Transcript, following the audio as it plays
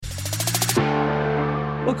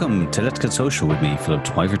Welcome to Let's Get Social with me, Philip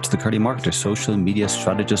Twyford, the Curly Marketer, social media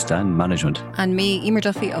strategist and management. And me, Emer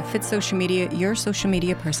Duffy of Fit Social Media, your social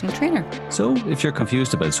media personal trainer. So if you're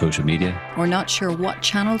confused about social media or not sure what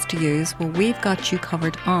channels to use, well, we've got you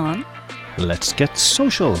covered on Let's Get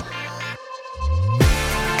Social.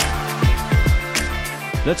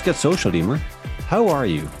 Let's Get Social, Emer. How are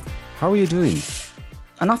you? How are you doing?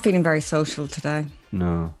 I'm not feeling very social today.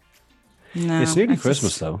 No. It's nearly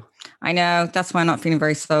Christmas though. I know. That's why I'm not feeling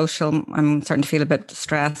very social. I'm starting to feel a bit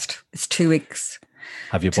stressed. It's 2 weeks.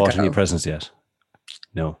 Have you bought any presents yet?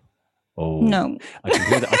 No. Oh no.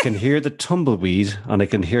 I can hear the tumbleweed and I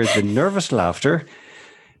can hear the nervous laughter.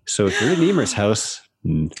 So if you're in Emer's house,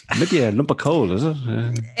 maybe a lump of coal, is it?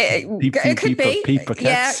 It could be.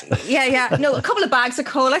 Yeah. No, a couple of bags of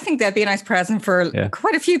coal. I think that'd be a nice present for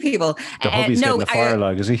quite a few people. The hubby's getting a fire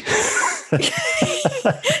log, is he?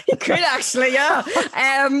 He could actually, yeah.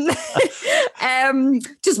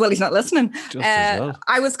 Just he's not listening.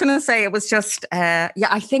 I was going to say it was just,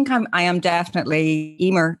 I think I am definitely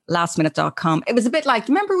emerlastminute.com. It was a bit like,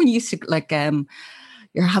 remember when you used to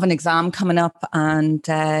you're having an exam coming up and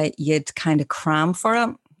you'd kind of cram for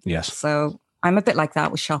it? Yes. So I'm a bit like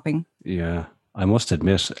that with shopping. Yeah. I must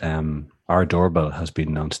admit, our doorbell has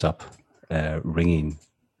been nonstop ringing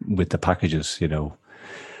with the packages,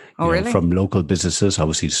 Really? From local businesses,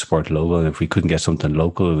 obviously to support local. And if we couldn't get something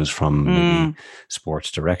local, it was from maybe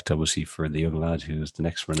Sports Direct, obviously for the young lad who's the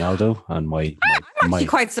next Ronaldo. And I'm actually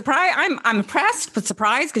quite surprised. I'm impressed, but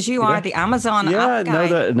surprised because you are the Amazon app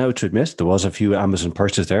guy. Now to admit, there was a few Amazon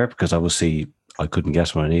purchases there because obviously I couldn't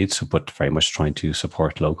get what I need, but very much trying to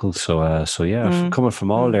support local. Coming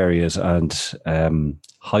from all areas and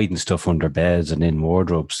hiding stuff under beds and in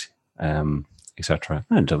wardrobes. Etc.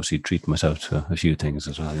 And obviously treat myself to a few things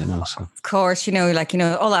as well, So. Of course,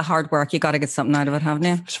 all that hard work, you got to get something out of it, haven't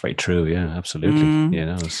you? It's very true, yeah,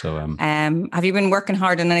 absolutely. So have you been working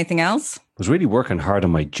hard on anything else? I was really working hard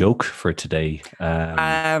on my joke for today.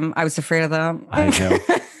 I was afraid of that. I know.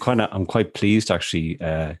 I'm quite pleased actually,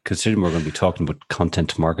 considering we're going to be talking about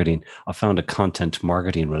content marketing. I found a content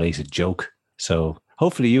marketing related joke. So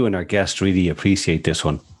hopefully you and our guest really appreciate this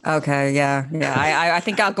one. Okay, yeah. I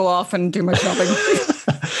think I'll go off and do my shopping.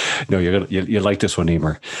 No, you like this one,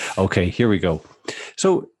 Emer. Okay, here we go.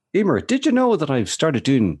 So, Emer, did you know that I've started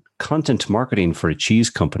doing content marketing for a cheese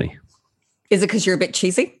company? Is it because you're a bit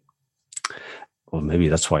cheesy? Well, maybe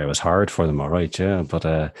that's why I was hard for them, all right, yeah.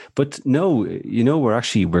 But no,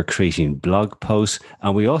 we're creating blog posts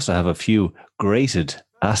and we also have a few graded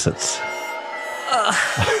assets.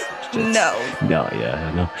 No.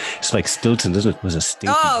 It's like Stilton, isn't it? It was a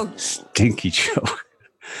stinky joke.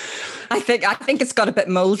 I think it's got a bit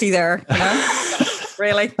moldy there.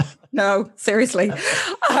 Really? No, seriously.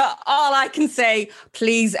 All I can say,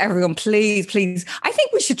 please, everyone, please. I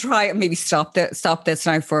think we should try and maybe stop this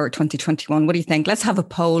now for 2021. What do you think? Let's have a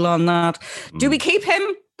poll on that. Do we keep him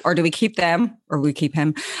or do we keep them or we keep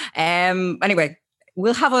him? Anyway.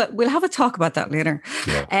 We'll have a talk about that later.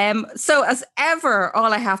 Yeah. So as ever,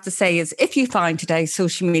 all I have to say is if you find today's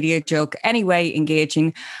social media joke anyway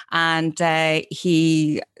engaging and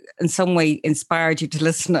he in some way inspired you to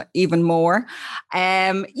listen even more,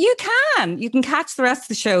 you can catch the rest of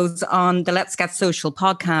the shows on the Let's Get Social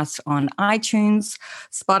podcast on iTunes,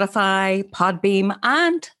 Spotify, Podbeam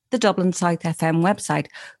and the Dublin South FM website.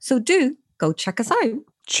 So do go check us out.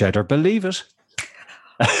 Cheddar believe it.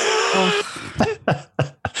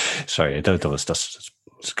 Sorry, I don't know.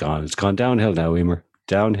 It's gone. It's gone downhill now, Emer.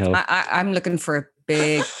 Downhill. I'm looking for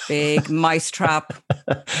a big mice trap.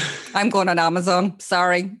 I'm going on Amazon.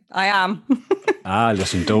 Sorry, I am.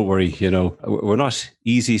 Listen, don't worry. We're not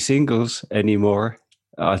easy singles anymore.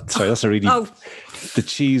 Sorry, that's a really the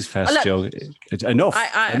cheese fest joke. Enough.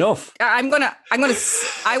 Enough. I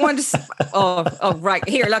want to. Oh, right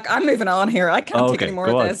here. Look, I'm moving on here. I can't take any more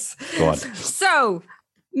of this. Go on. So,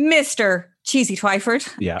 Mr. Cheesy Twyford.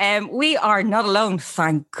 Yeah. We are not alone.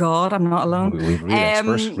 Thank God I'm not alone. We've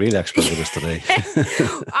real expert with us today.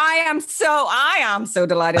 I am so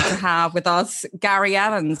delighted to have with us Gary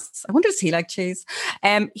Evans. I wonder does he like cheese?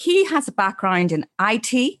 He has a background in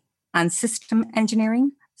IT and system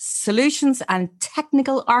engineering, solutions and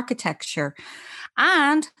technical architecture,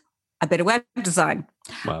 and a bit of web design.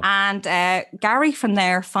 Wow. And Gary from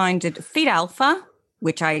there founded Feed Alpha,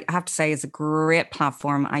 which I have to say is a great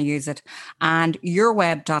platform. I use it, and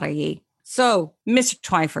yourweb.ie. So, Mr.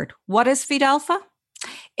 Twyford, what is Feed Alpha?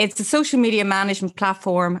 It's a social media management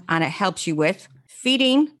platform, and it helps you with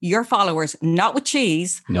feeding your followers, not with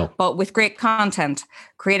cheese, No. but with great content,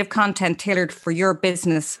 creative content tailored for your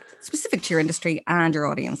business, specific to your industry and your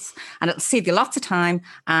audience. And it'll save you lots of time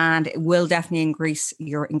and it will definitely increase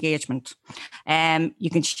your engagement. You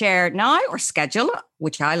can share now or schedule,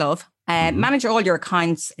 which I love. Manage all your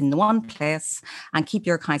accounts in the one place and keep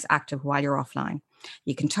your accounts active while you're offline.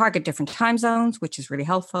 You can target different time zones, which is really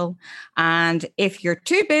helpful. And if you're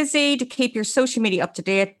too busy to keep your social media up to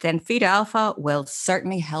date, then Feed Alpha will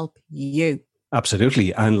certainly help you.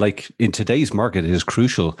 Absolutely. And like in today's market, it is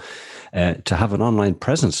crucial to have an online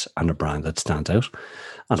presence and a brand that stands out.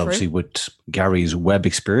 And obviously with Gary's web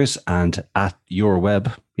experience and at Your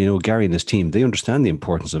Web, you know, Gary and his team, they understand the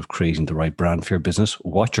importance of creating the right brand for your business,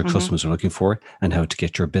 what your customers are looking for, and how to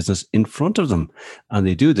get your business in front of them. And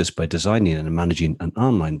they do this by designing and managing an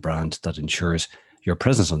online brand that ensures your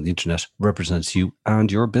presence on the internet represents you and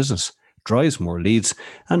your business, drives more leads,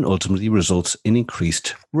 and ultimately results in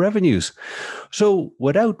increased revenues. So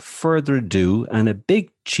without further ado, and a big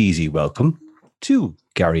cheesy welcome to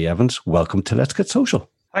Gary Evans. Welcome to Let's Get Social.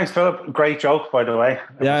 Thanks, Philip. Great joke, by the way.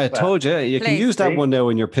 I told you. You can use that one now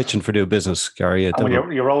when you're pitching for new business, Gary.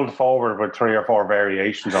 You rolled forward with 3 or 4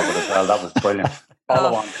 variations of it as well. That was brilliant.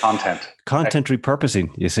 Follow-on content. Content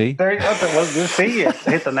repurposing, you see? Well, you see, you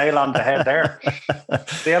hit the nail on the head there.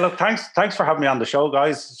 Yeah, look, thanks for having me on the show,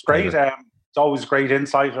 guys. It's great. It's always great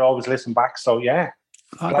insight. I always listen back. So, yeah.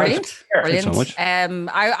 Brilliant. Thanks so much.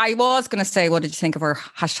 I was going to say, what did you think of our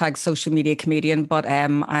hashtag social media comedian? But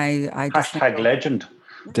I just hashtag legend.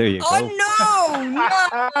 There you go. Oh,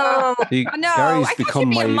 no. Gary's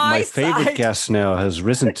become my favorite guest now, has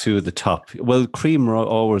risen to the top. Well, cream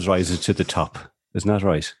always rises to the top. Isn't that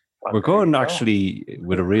right? Well, we're going actually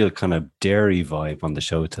with a real kind of dairy vibe on the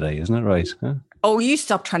show today, isn't it right? Huh? Oh, you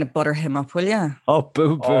stop trying to butter him up, will you? Oh,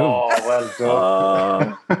 boom, boom. Oh,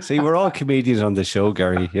 well done. See, we're all comedians on the show,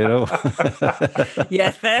 Gary, you know.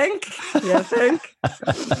 You think?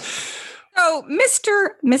 So,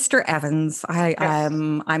 Mr. Evans,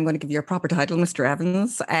 I'm going to give you a proper title, Mr.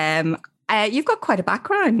 Evans. You've got quite a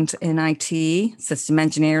background in IT, system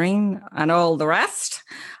engineering, and all the rest.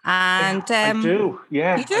 And I do,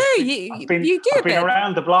 yeah. You do. I've been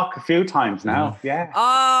around the block a few times now. Yeah.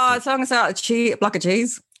 Oh, as long as a block of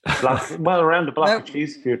cheese. Around the block of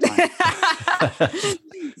cheese a few times.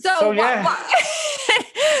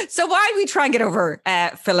 So why we try and get over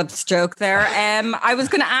Philip's joke there? I was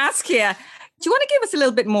going to ask you, do you want to give us a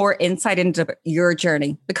little bit more insight into your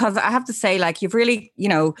journey? Because I have to say, like, you've really,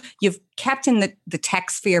 you've kept in the tech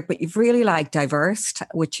sphere, but you've really diverse,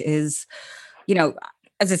 which is,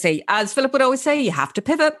 as I say, as Philip would always say, you have to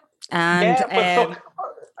pivot. And but look,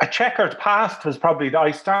 a checkered past was probably,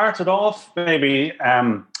 I started off maybe,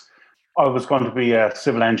 I was going to be a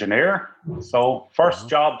civil engineer. So first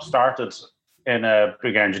job started in a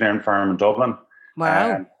big engineering firm in Dublin.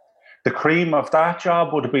 Wow. The cream of that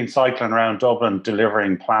job would have been cycling around Dublin,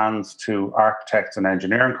 delivering plans to architects and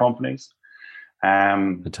engineering companies.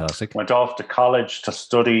 Fantastic. Went off to college to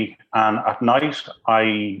study. And at night,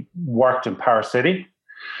 I worked in Power City.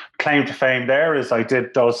 Claim to fame there is I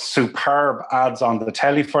did those superb ads on the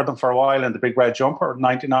telly for them for a while in the big red jumper,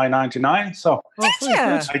 $99.99. So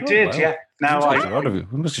I did, yeah. Now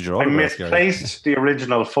I misplaced the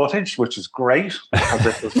original footage, which is great because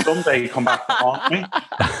it will someday come back to haunt me.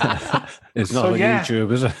 It's not on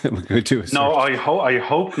YouTube, is it? No, I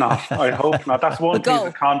hope not. I hope not. That's one piece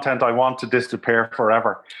of content I want to disappear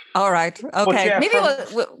forever. All right. Okay. Maybe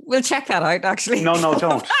we'll check that out, actually. No,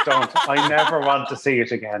 don't. I never want to see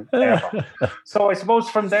it again, ever. So I suppose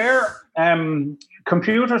from there,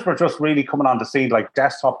 computers were just really coming on the scene, like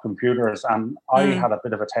desktop computers, and I had a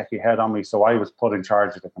bit of a techie head on me, so I was put in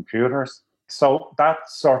charge of the computers. So that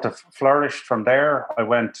sort of flourished from there. I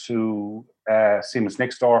went to Siemens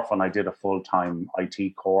Nixdorf and I did a full-time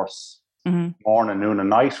IT course, morning, noon and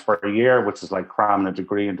night for a year, which is like cramming a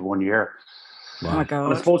degree into 1 year. Wow. Oh my God.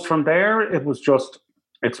 And I suppose from there, it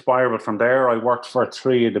spiraled from there. I worked for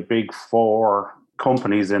 3 of the big 4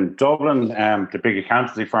 companies in Dublin, the big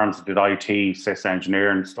accountancy firms that did IT, sys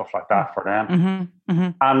engineering, stuff like that for them.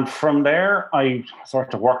 And from there, I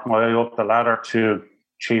sort of worked my way up the ladder to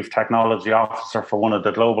Chief Technology Officer for one of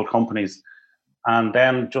the global companies. And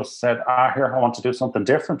then just said, here, I want to do something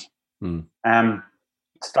different.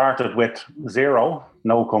 Started with zero,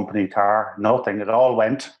 no company car, nothing. It all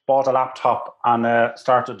went, bought a laptop and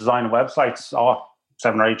started designing websites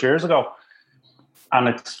 7 or 8 years ago. And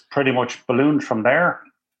it's pretty much ballooned from there.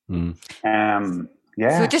 So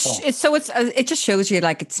it just shows you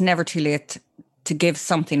like it's never too late to give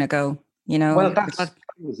something a go. Well, that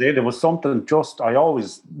was it. It was something I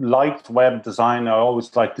always liked web design. I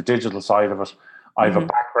always liked the digital side of it. I have a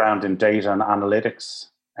background in data and analytics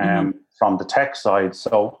from the tech side.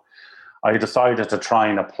 So I decided to try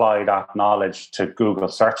and apply that knowledge to Google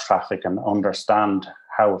search traffic and understand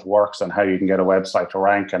how it works and how you can get a website to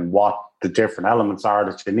rank and what the different elements are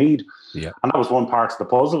that you need. Yeah. And that was one part of the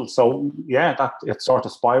puzzle. So yeah, it sort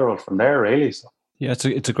of spiraled from there, really. So yeah,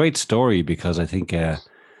 it's a great story, because I think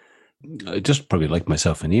just probably like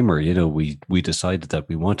myself and Emer, we decided that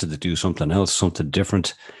we wanted to do something else, something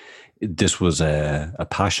different. This was a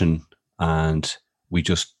passion, and we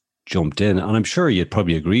just jumped in. And I'm sure you'd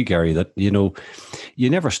probably agree, Gary, that, you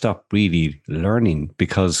never stop really learning,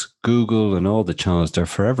 because Google and all the channels, they're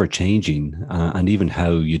forever changing. And even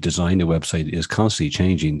how you design a website is constantly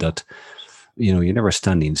changing, that, you're never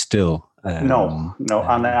standing still. No.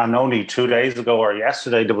 And only 2 days ago or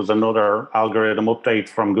yesterday, there was another algorithm update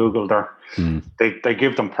from Google there. They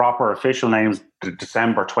give them proper official names, the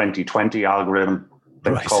December 2020 algorithm,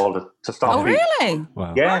 they called it, to stop people. Really?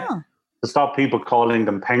 Wow. Yeah. Wow. To stop people calling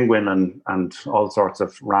them penguin and all sorts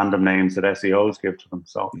of random names that SEOs give to them.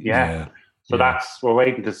 So we're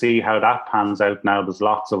waiting to see how that pans out now. There's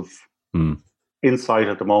lots of insight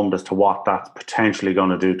at the moment as to what that's potentially going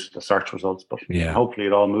to do to the search results, but hopefully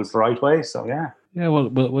it all moves the right way. So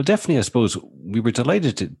well, definitely. I suppose we were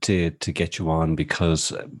delighted to get you on,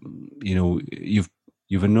 because you've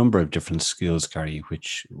a number of different skills, Gary,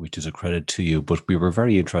 which is a credit to you. But we were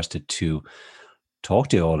very interested to talk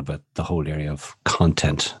to you all about the whole area of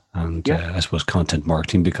content and I suppose content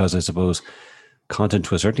marketing, because I suppose content,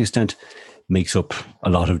 to a certain extent, makes up a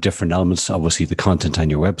lot of different elements. Obviously, the content on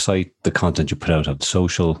your website, the content you put out on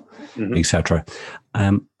social, etc.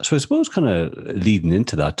 So I suppose, kind of leading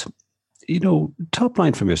into that, top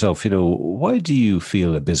line from yourself, why do you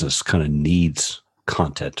feel a business kind of needs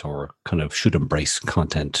content, or kind of should embrace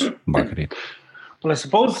content marketing? Well, I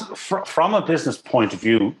suppose from a business point of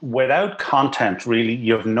view, without content, really,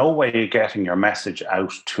 you have no way of getting your message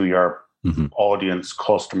out to your audience,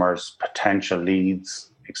 customers, potential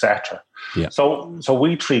leads, etc. Yeah. So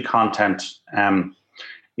we treat content,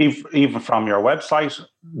 even from your website,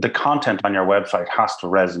 the content on your website has to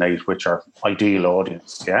resonate with your ideal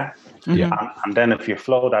audience. Yeah. And then if you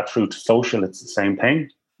flow that through to social, it's the same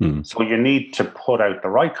thing. So you need to put out the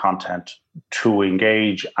right content to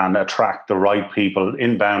engage and attract the right people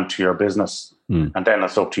inbound to your business. And then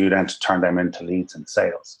it's up to you then to turn them into leads and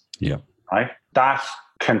sales. Yeah. Right. That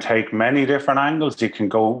can take many different angles. You can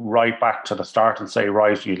go right back to the start and say,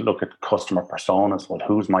 right, you look at customer personas. Well,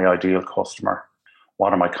 who's my ideal customer?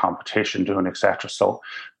 What are my competition doing, etc. So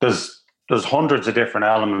there's hundreds of different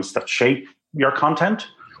elements that shape your content.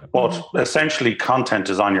 But essentially, content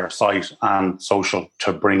is on your site and social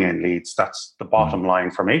to bring in leads. That's the bottom line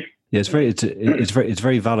for me. Yeah, it's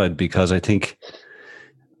very valid, because I think,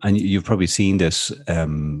 and you've probably seen this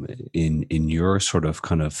in your sort of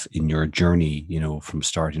kind of in your journey, from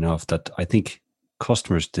starting off, that I think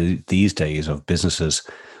customers these days of businesses,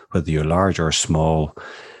 whether you're large or small,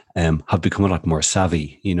 have become a lot more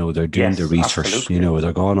savvy. They're doing the research. Absolutely.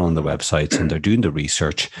 They're going on the websites and they're doing the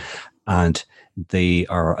research, and they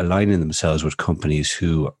are aligning themselves with companies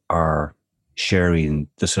who are sharing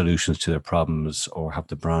the solutions to their problems, or have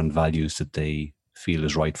the brand values that they feel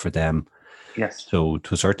is right for them. Yes. So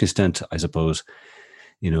to a certain extent, I suppose,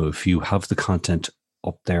 if you have the content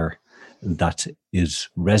up there that is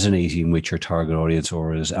resonating with your target audience,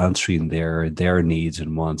 or is answering their needs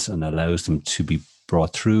and wants, and allows them to be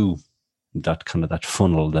brought through that kind of that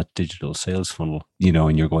funnel, that digital sales funnel,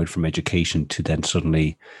 and you're going from education to then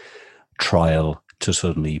suddenly trial, to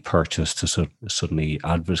suddenly purchase, to suddenly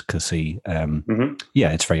advocacy.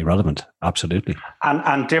 It's very relevant. Absolutely.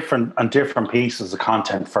 And different pieces of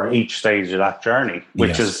content for each stage of that journey,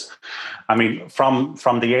 which is, I mean, from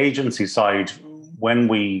the agency side, when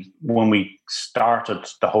we started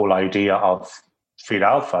the whole idea of Feed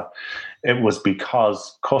Alpha, it was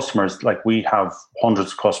because customers, like we have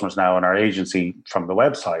hundreds of customers now in our agency from the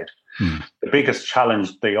website. The biggest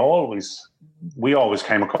challenge we always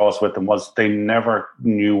came across with them was they never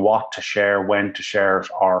knew what to share, when to share it,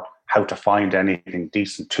 or how to find anything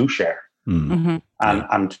decent to share.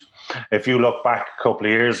 And if you look back a couple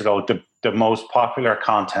of years ago, the most popular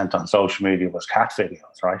content on social media was cat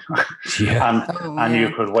videos, right? And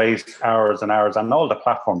you could waste hours and hours, and all the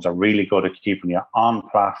platforms are really good at keeping you on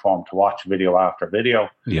platform to watch video after video.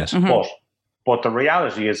 Yes. But the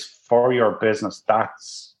reality is, for your business,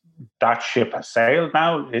 that ship has sailed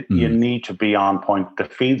now. You need to be on point. The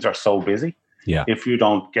feeds are so busy. Yeah. If you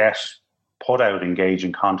don't put out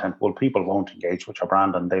engaging content, well, people won't engage with your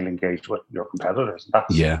brand, and they'll engage with your competitors.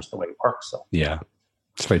 That's just the way it works. So. Yeah.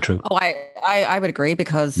 It's very true. Oh, I would agree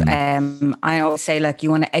because I always say, like,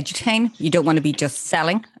 you want to edutain. You don't want to be just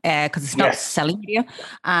selling because it's not selling media.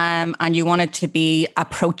 And you want it to be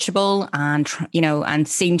approachable and, and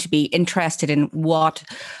seem to be interested in what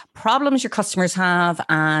problems your customers have,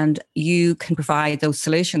 and you can provide those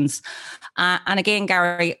solutions. And again,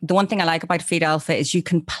 Gary, the one thing I like about Feed Alpha is you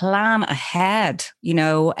can plan ahead,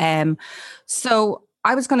 So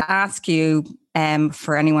I was going to ask you,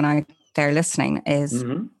 for anyone out there listening, is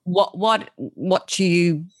what do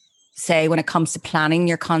you say when it comes to planning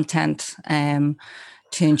your content to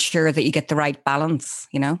ensure that you get the right balance,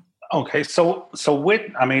 Okay, so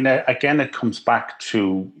again, it comes back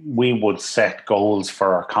to, we would set goals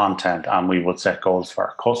for our content and we would set goals for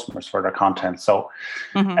our customers for their content. So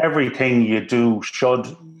everything you do should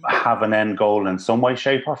have an end goal in some way,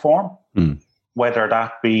 shape or form, whether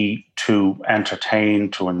that be to entertain,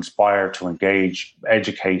 to inspire, to engage,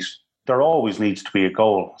 educate. There always needs to be a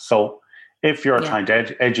goal. So if you're trying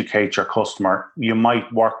to educate your customer, you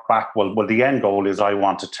might work back. Well, the end goal is, I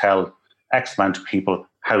want to tell X amount of people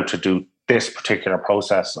how to do this particular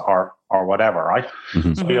process or whatever, right?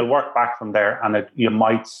 So you'll work back from there, and you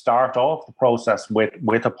might start off the process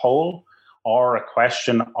with a poll or a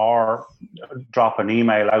question, or drop an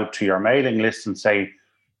email out to your mailing list and say,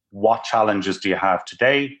 what challenges do you have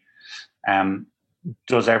today?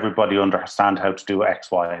 Does everybody understand how to do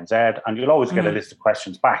X, Y, and Z? And you'll always get a list of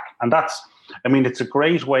questions back. And it's a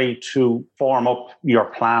great way to form up your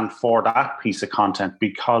plan for that piece of content,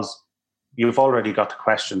 because you've already got the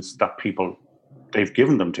questions that they've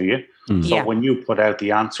given them to you. So when you put out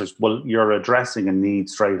the answers, well, you're addressing a need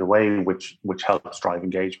straight away, which helps drive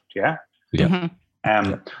engagement. Yeah.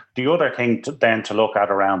 The other thing to look at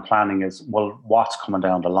around planning is, well, what's coming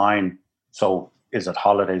down the line? So is it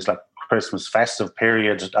holidays, like Christmas festive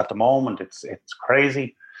period at the moment? It's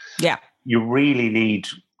crazy. Yeah. You really need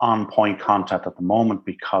on-point content at the moment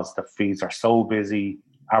because the feeds are so busy.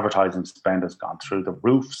 Advertising spend has gone through the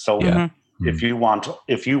roof. So if you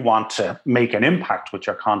want to make an impact with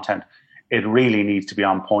your content, it really needs to be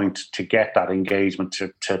on point to get that engagement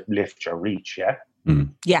to lift your reach.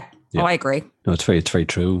 Yeah. Oh, I agree. No, it's very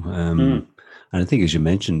true. And I think, as you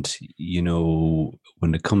mentioned,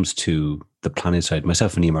 when it comes to the planning side,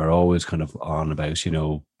 myself and Emer are always kind of on about,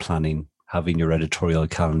 planning, having your editorial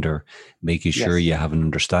calendar, making sure you have an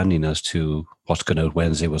understanding as to what's going out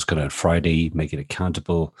Wednesday, what's going out Friday, make it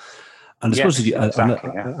accountable. And I suppose,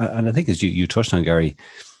 and I think, as you touched on, Gary,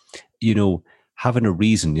 having a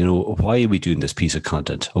reason, why are we doing this piece of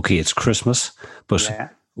content? Okay, it's Christmas, but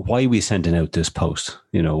why are we sending out this post?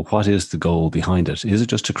 What is the goal behind it? Is it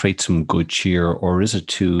just to create some good cheer, or is it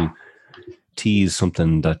to tease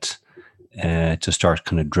something that to start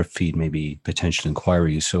kind of drip feed maybe potential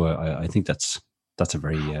inquiries? So I think that's a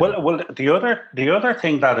very well. The other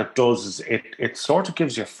thing that it does is it sort of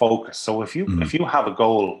gives you focus. So if you have a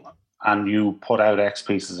goal and you put out X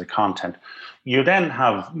pieces of content, you then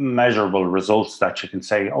have measurable results that you can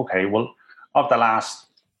say, okay, well, of the last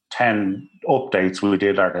 10 updates we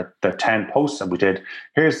did, or the 10 posts that we did,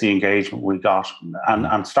 here's the engagement we got,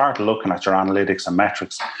 and start looking at your analytics and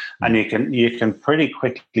metrics, and you can pretty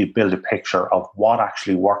quickly build a picture of what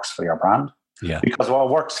actually works for your brand. Because what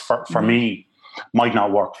works for me might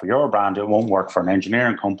not work for your brand. It won't work for an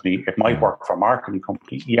engineering company. It might work for a marketing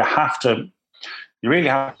company. You really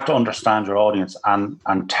have to understand your audience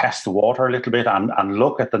and test the water a little bit and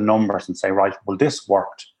look at the numbers and say, right, well, this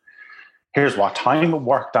worked. Here's what time it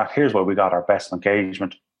worked at. Here's where we got our best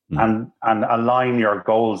engagement, and align your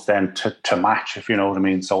goals then to match, if you know what I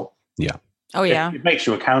mean. So it makes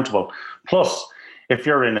you accountable. Plus, if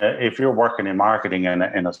you're working in marketing in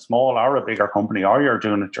a small or a bigger company, or you're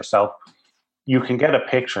doing it yourself, you can get a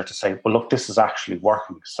picture to say, well, look, this is actually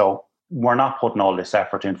working. So we're not putting all this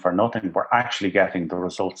effort in for nothing. We're actually getting the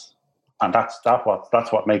results, and that's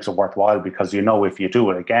what makes it worthwhile. Because if you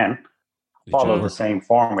do it again, follow the same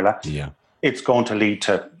formula, it's going to lead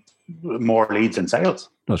to more leads and sales.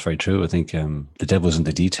 That's very true. I think the devil's in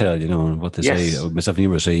the detail, and what they say. Myself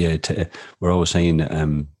and you say, we're always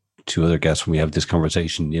saying to other guests when we have this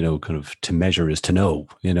conversation, kind of to measure is to know,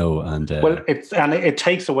 and it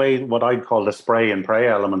takes away what I'd call the spray and pray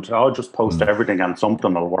element. I'll just post everything and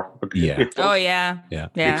something will work. But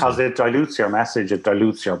because it dilutes your message, it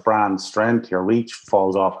dilutes your brand strength, your reach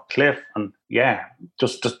falls off a cliff, and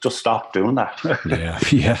just stop doing that.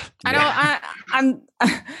 I know. I'm.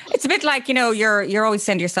 It's a bit like, you're always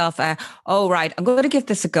saying to yourself, "Oh, right, I'm going to give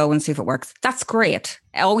this a go and see if it works." That's great.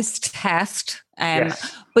 Always test.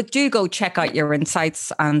 But do go check out your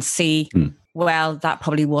insights and see well, that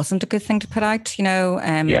probably wasn't a good thing to put out,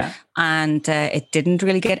 and it didn't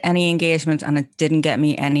really get any engagement, and it didn't get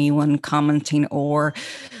me anyone commenting or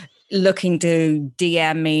looking to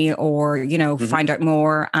DM me or, find out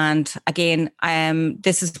more. And again,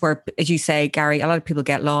 this is where, as you say, Gary, a lot of people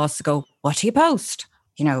get lost to go, what do you post?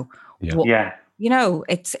 It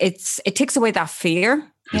takes away that fear.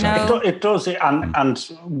 It does, and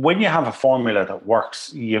when you have a formula that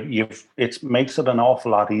works, it makes it an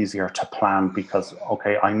awful lot easier to plan because,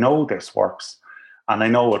 okay, I know this works, and I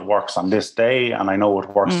know it works on this day, and I know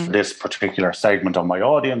it works for this particular segment of my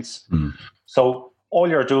audience. So all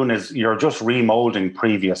you're doing is you're just remolding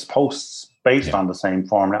previous posts based on the same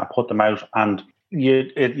formula and put them out, and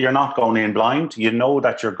you're not going in blind. You know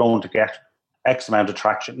that you're going to get X amount of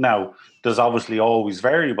traction. Now, there's obviously always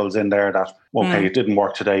variables in there that, okay, it didn't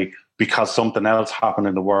work today because something else happened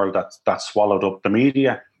in the world that swallowed up the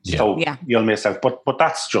media. Yeah. So you'll miss out. But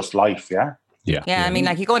that's just life, yeah? Yeah. I mean,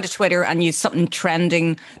 like you go into Twitter and use something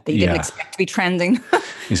trending that you didn't expect to be trending.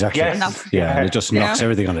 Exactly. Yes. And it just knocks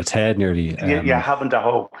everything on its head nearly. You haven't to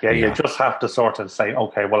hope. You just have to sort of say,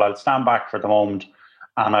 okay, well, I'll stand back for the moment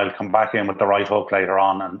and I'll come back in with the right hook later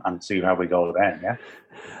on and see how we go then, yeah?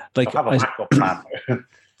 Like, so have a backup plan.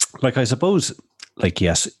 Like, I suppose, like,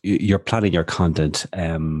 yes, you're planning your content,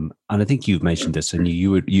 and I think you've mentioned this, and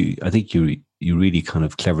I think you really kind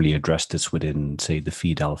of cleverly addressed this within, say, the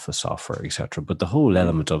Feed Alpha software, etc. But the whole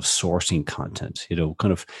element of sourcing content,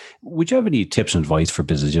 kind of, would you have any tips and advice for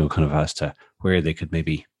business, kind of as to where they could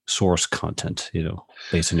maybe source content,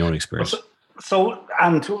 based on your own experience? So,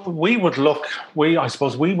 and I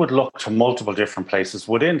suppose we would look to multiple different places.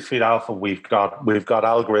 Within Feed Alpha, we've got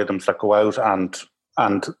algorithms that go out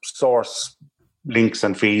and source links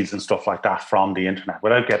and feeds and stuff like that from the internet.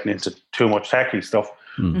 Without getting into too much techie stuff,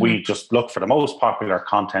 we just look for the most popular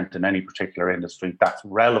content in any particular industry that's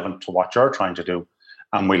relevant to what you're trying to do,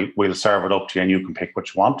 and we'll serve it up to you, and you can pick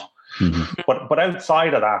what you want. But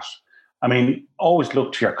outside of that, I mean, always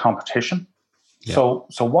look to your competition. Yeah.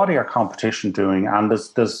 So what are your competition doing? And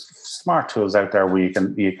there's smart tools out there where you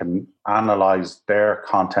can analyze their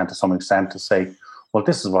content to some extent to say, well,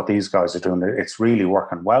 this is what these guys are doing. It's really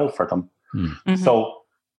working well for them. So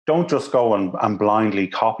don't just go and blindly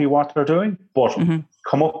copy what they're doing, but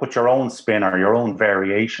come up with your own spin or your own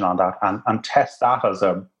variation on that and test that as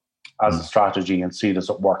a strategy and see does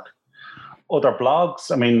it work. Other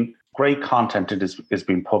blogs, I mean, great content is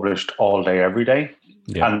being published all day, every day.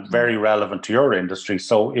 Yeah. And very relevant to your industry.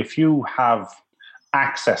 So if you have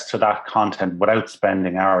access to that content without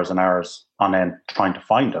spending hours and hours on end trying to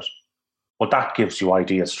find it, well, that gives you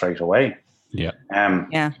ideas straight away. Yeah.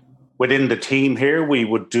 Within the team here, we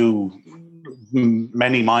would do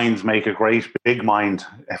many minds make a great big mind,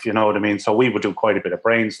 if you know what I mean. So we would do quite a bit of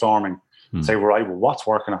brainstorming, say, right, well, what's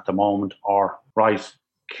working at the moment? Or, right,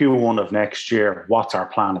 Q1 of next year, what's our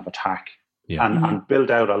plan of attack? Yeah. And build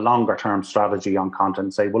out a longer term strategy on content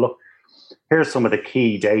and say, well, look, here's some of the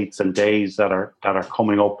key dates and days that are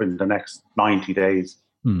coming up in the next 90 days.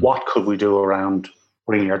 What could we do around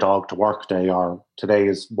Bring Your Dog to Work Day, or today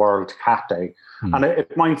is World Cat Day? And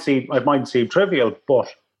it might seem trivial,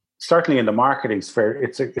 but certainly in the marketing sphere,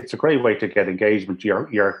 it's a great way to get engagement.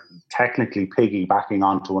 You're technically piggybacking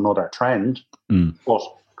onto another trend, but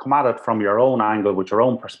come at it from your own angle with your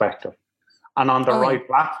own perspective and on the right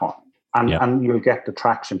platform. And you'll get the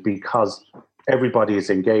traction because everybody is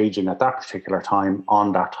engaging at that particular time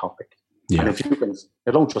on that topic. Yeah. And if you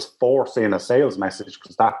don't just force in a sales message,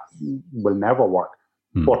 because that will never work,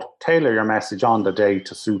 but tailor your message on the day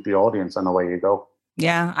to suit the audience, and away you go.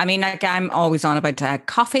 Yeah. I mean, like, I'm always on about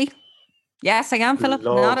coffee. Yes, I am, Philip.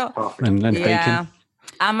 Coffee. And bacon.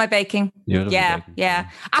 And my baking. Yeah.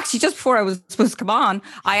 Actually, just before I was supposed to come on,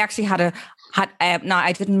 I actually had no,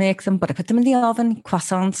 I didn't make them, but I put them in the oven,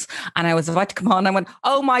 croissants, and I was about to come on. I went,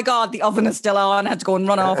 oh my God, the oven is still on. I had to go and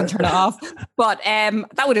run off and turn it off. But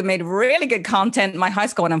that would have made really good content in my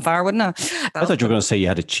house going on fire, wouldn't it? I thought you were going to say you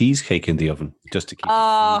had a cheesecake in the oven just to keep okay.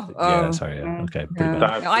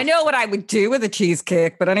 I know what I would do with a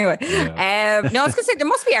cheesecake, but anyway. I was going to say there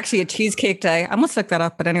must be actually a cheesecake day. I must look that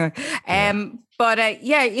up, but anyway. But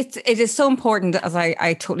it is so important, as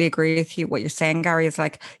I totally agree with you. What you're saying, Gary, is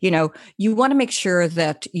like, you want to make sure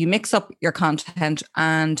that you mix up your content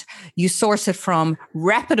and you source it from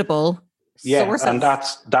reputable sources. And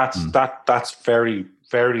that's very,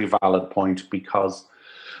 very valid point, because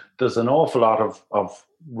there's an awful lot of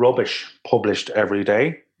rubbish published every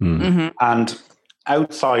day. And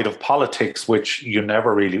outside of politics, which you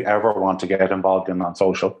never really ever want to get involved in on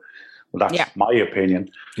social. Well, that's my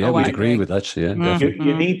opinion. Yeah, we'd agree with that. Yeah,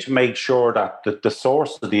 you need to make sure that the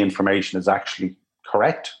source of the information is actually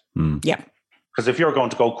correct. Yeah. Because if you're going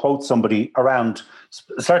to go quote somebody around,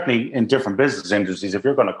 certainly in different business industries, if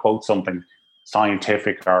you're going to quote something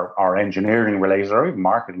scientific or engineering related or even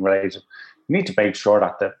marketing related, you need to make sure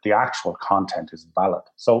that the actual content is valid.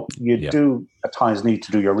 So you do at times need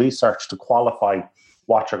to do your research to qualify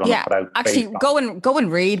what you're going to put out. Actually, go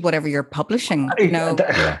and read whatever you're publishing.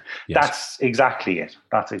 That's exactly it.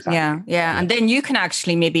 That's exactly it. Yeah. And then you can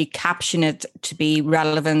actually maybe caption it to be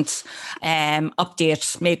relevant,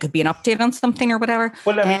 update, maybe it could be an update on something or whatever.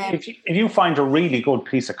 Well, if you find a really good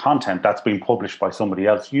piece of content that's been published by somebody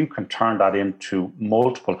else, you can turn that into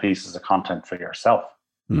multiple pieces of content for yourself.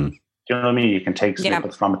 Mm. You know what I mean? You can take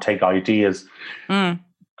snippets from it, take ideas,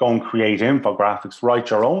 go and create infographics, write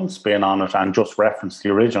your own spin on it, and just reference the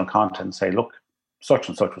original content and say, look, such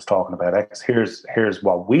and such was talking about X. Here's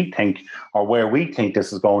what we think, or where we think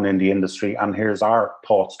this is going in the industry, and here's our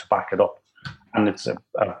thoughts to back it up. And it's a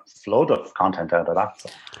flood of content out of that. So.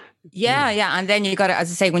 Yeah. And then you got to, as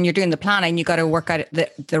I say, when you're doing the planning, you got to work out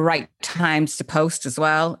the right times to post as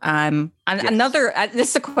well. Another, this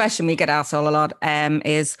is a question we get asked all a lot,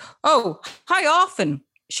 is, how often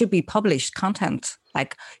should we publish content?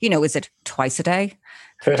 Like, is it twice a day,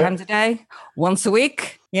 3 times a day, once a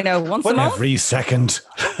week, once a month? Every second.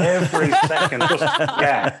 Every second. Just,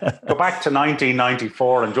 go back to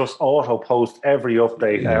 1994 and just auto post every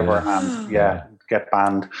update ever, and get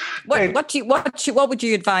banned. What would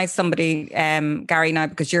you advise somebody, Gary, now,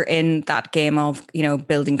 because you're in that game of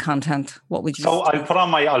building content? What would you? So I'll put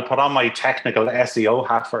on my technical SEO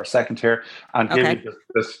hat for a second here and give you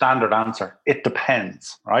the standard answer. It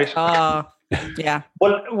depends, right? Yeah.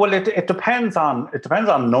 Well, it depends on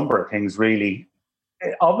a number of things, really.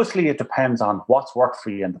 Obviously, it depends on what's worked for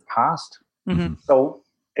you in the past. Mm-hmm. So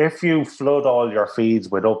if you flood all your feeds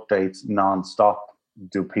with updates nonstop,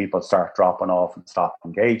 do people start dropping off and stop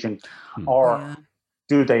engaging? Or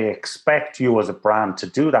do they expect you as a brand to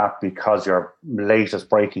do that because your latest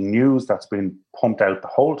breaking news that's been pumped out the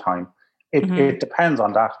whole time? It depends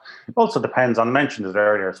on that. It also depends on, I mentioned it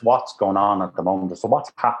earlier, it's what's going on at the moment. So what's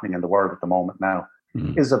happening in the world at the moment now?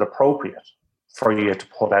 Is it appropriate for you to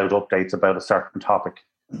put out updates about a certain topic?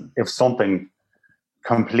 If something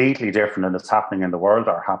completely different and it's happening in the world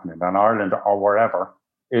or happening in Ireland or wherever,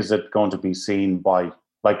 is it going to be seen by,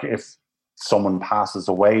 like, if someone passes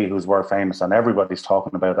away who's world famous and everybody's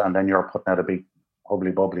talking about it, and then you're putting out a big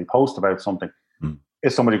hubbly bubbly post about something,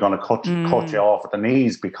 is somebody going to cut you off at the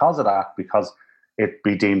knees because of that, because it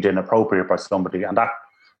be deemed inappropriate by somebody? And that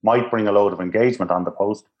might bring a load of engagement on the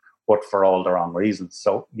post, but for all the wrong reasons.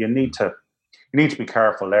 So you need to be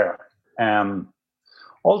careful there.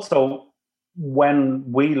 Also, when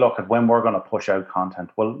we look at when we're going to push out content,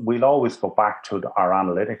 well, we'll always go back to our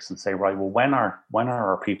analytics and say, right, well, when are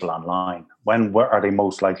our people online? Where are they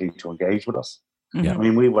most likely to engage with us? Mm-hmm. I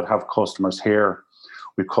mean, we would have customers here,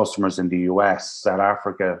 with customers in the US, South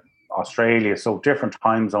Africa, Australia, so different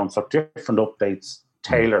time zones, so different updates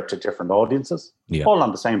tailored to different audiences, all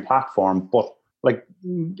on the same platform. But like,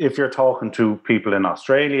 if you're talking to people in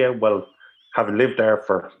Australia, well, having lived there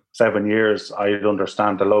for 7 years, I'd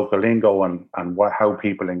understand the local lingo and how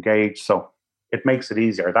people engage. So it makes it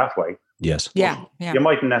easier that way. Yes. Yeah. You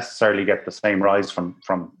mightn't necessarily get the same rise from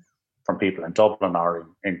people in Dublin or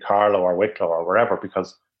in Carlow or Wicklow or wherever,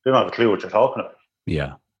 because they don't have a clue what you're talking about.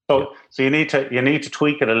 Yeah. So you need to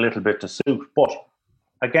tweak it a little bit to suit. But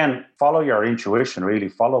again, follow your intuition, really.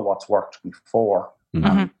 Follow what's worked before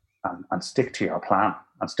and stick to your plan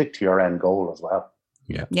and stick to your end goal as well.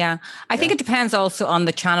 Yeah. I think it depends also on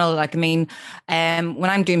the channel. Like, I mean, when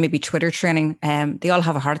I'm doing maybe Twitter training, they all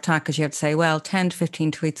have a heart attack because you have to say, well, 10 to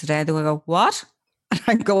 15 tweets a day. They will go, what? And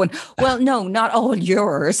I'm going, well, no, not all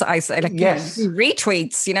yours. I say, like,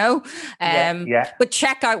 retweets, but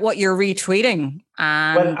check out what you're retweeting.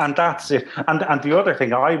 And that's it. And the other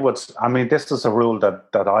thing this is a rule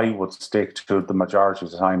that I would stick to the majority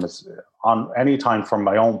of the time, is on any time from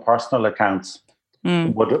my own personal accounts,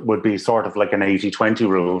 would be sort of like an 80-20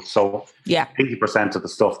 rule. So 80% of the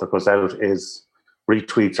stuff that goes out is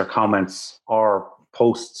retweets or comments or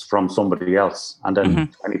posts from somebody else, and then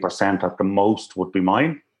 20% at the most would be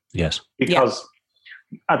mine. Yes. Because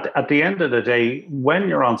at the end of the day, when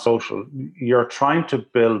you're on social, you're trying to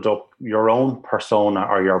build up your own persona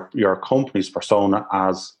or your company's persona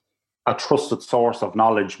as a trusted source of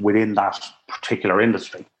knowledge within that particular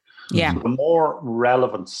industry. Yeah. So the more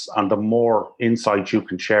relevance and the more insight you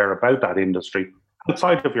can share about that industry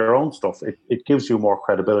outside of your own stuff, it gives you more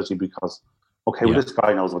credibility because, this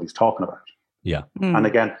guy knows what he's talking about. Yeah. And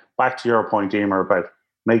again, back to your point, Emer, about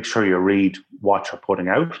make sure you read what you're putting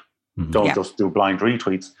out. Don't just do blind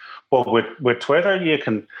retweets. But with Twitter, you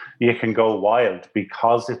can go wild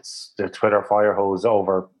because it's the Twitter fire hose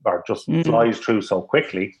over or just flies through so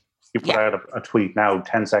quickly. You put out a tweet now,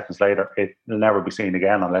 10 seconds later, it'll never be seen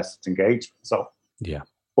again unless it's engaged. So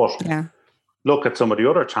but look at some of the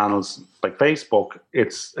other channels like Facebook.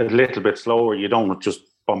 It's a little bit slower. You don't just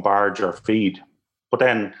bombard your feed, but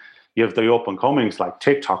then you have the up and comings like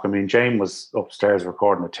TikTok. I mean, Jane was upstairs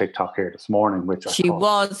recording a TikTok here this morning, which she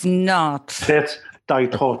was not. I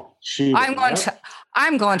thought she. I'm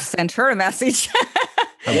going to send her a message.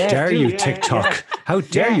 How dare you, TikTok? How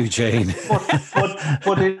dare you, Jane?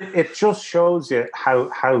 but it just shows you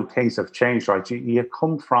how things have changed, right? You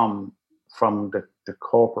come from the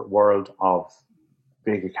corporate world of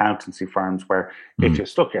big accountancy firms where if you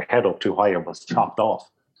stuck your head up too high, it was chopped off.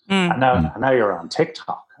 And now you're on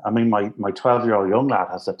TikTok. I mean, my 12-year-old young lad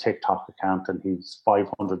has a TikTok account and he's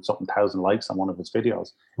 500-something thousand likes on one of his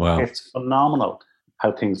videos. Wow. It's phenomenal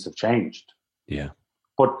how things have changed. Yeah.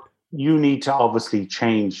 But you need to obviously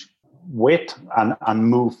change with and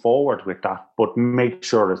move forward with that, but make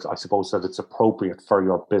sure, I suppose, that it's appropriate for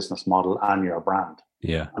your business model and your brand.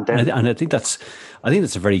 Yeah, and I think that's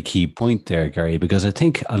a very key point there, Gary, because I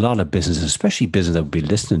think a lot of businesses, especially business that would be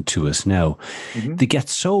listening to us now, they get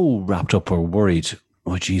so wrapped up or worried.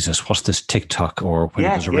 Oh Jesus, what's this TikTok or when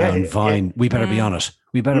it was around Vine? We better be on it.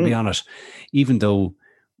 We better be on it, even though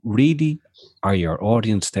really, are your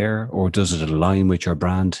audience there, or does it align with your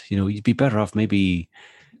brand? You know, you'd be better off maybe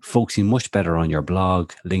focusing much better on your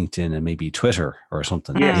blog, LinkedIn, and maybe Twitter or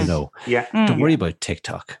something. You know, don't worry about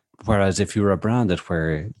TikTok. Whereas if you're a brand that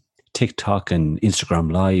where TikTok and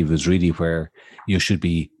Instagram Live is really where you should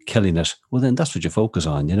be killing it, well, then that's what you focus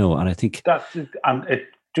on, you know. And I think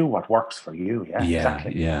do what works for you.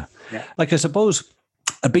 Yeah. Like, I suppose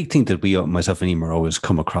a big thing that we, myself and Emer, always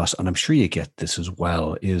come across, and I'm sure you get this as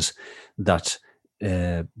well, is that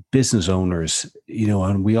business owners, you know,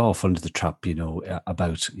 and we all fall into the trap, you know,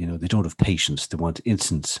 about, you know, they don't have patience. They want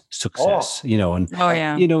instant success, you know, and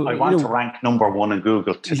you know, I want to rank number one in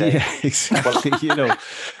Google today. Yeah, exactly. You know,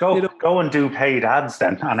 go and do paid ads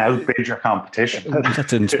then and outbid your competition. You have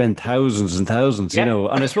to spend thousands and thousands, you know,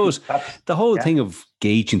 and I suppose the whole thing of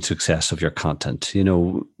gauging success of your content, you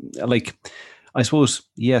know, like, I suppose,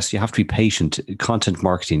 yes, you have to be patient. Content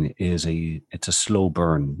marketing it's a slow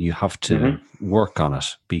burn. You have to work on it,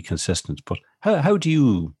 be consistent. But how do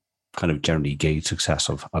you kind of generally gauge success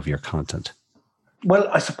of your content? Well,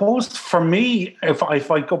 I suppose for me, if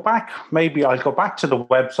I go back, maybe I'll go back to the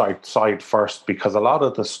website side first, because a lot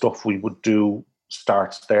of the stuff we would do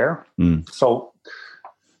starts there. So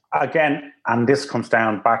again, and this comes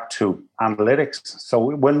down back to analytics.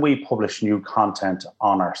 So when we publish new content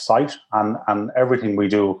on our site and everything we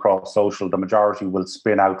do across social, the majority will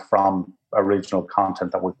spin out from original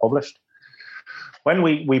content that we published. When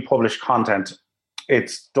we publish content,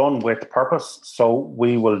 it's done with purpose. So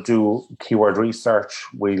we will do keyword research.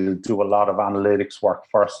 We'll do a lot of analytics work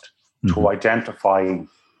first to identify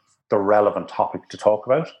the relevant topic to talk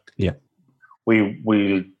about. Yeah.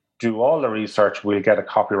 We'll do all the research. We'll get a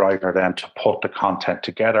copywriter then to put the content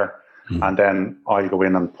together. And then I'll go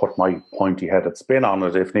in and put my pointy-headed spin on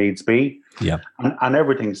it if needs be. Yeah. And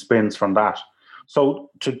everything spins from that.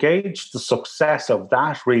 So to gauge the success of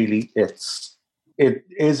that, really, is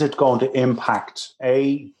it going to impact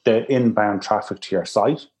the inbound traffic to your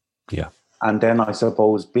site? Yeah. And then I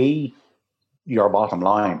suppose B, your bottom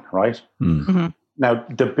line, right? Now,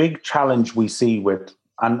 the big challenge we see with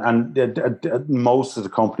and most of the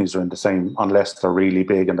companies are in the same, unless they're really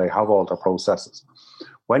big and they have all their processes.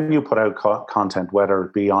 When you put out content, whether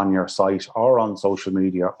it be on your site or on social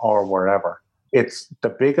media or wherever, it's the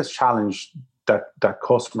biggest challenge that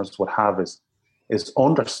customers would have is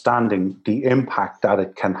understanding the impact that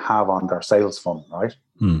it can have on their sales funnel, right?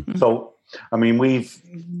 So, I mean, we've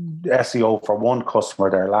SEO for one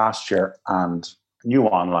customer there last year and new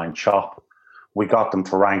online shop. We got them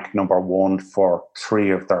to rank number one for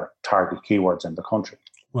 3 of their target keywords in the country.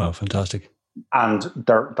 Wow, fantastic! And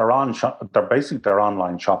their online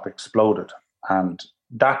shop exploded, and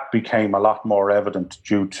that became a lot more evident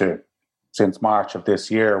since March of this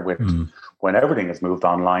year, with when everything has moved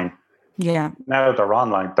online. Yeah. Now they're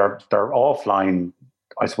online. Their offline,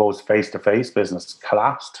 I suppose, face-to-face business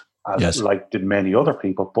collapsed, like did many other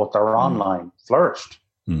people, but their online flourished.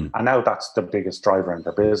 And now that's the biggest driver in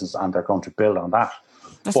their business, and they're going to build on that.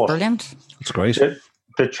 That's brilliant. That's great.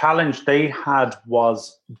 The challenge they had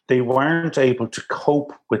was they weren't able to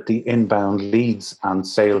cope with the inbound leads and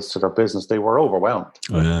sales to their business. They were overwhelmed.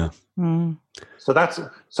 Oh, yeah.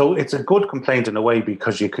 So it's a good complaint in a way,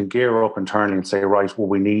 because you can gear up internally and say, right, well,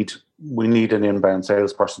 we need an inbound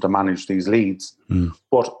salesperson to manage these leads.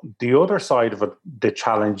 But the other side of it, the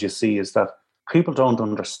challenge you see, is that people don't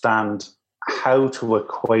understand how to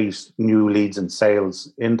equate new leads and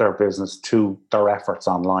sales in their business to their efforts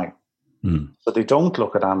online. So they don't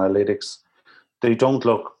look at analytics. They don't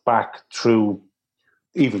look back through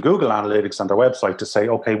even Google Analytics on their website to say,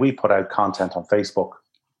 okay, we put out content on Facebook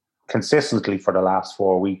consistently for the last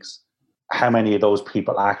 4 weeks. How many of those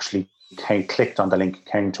people actually clicked on the link,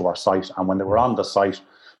 came to our site? And when they were on the site,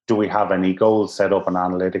 do we have any goals set up in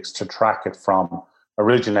analytics to track it from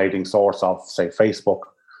originating source of, say, Facebook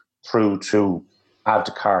through to add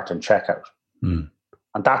to cart and checkout? And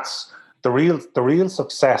that's the real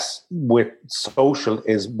success with social,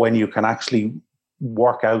 is when you can actually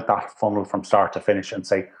work out that funnel from start to finish and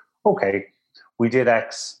say, okay, we did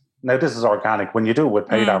X. Now, this is organic. When you do it with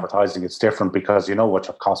paid advertising, it's different, because you know what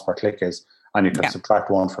your cost per click is and you can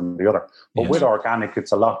subtract one from the other. But with organic,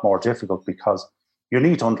 it's a lot more difficult, because you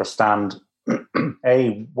need to understand,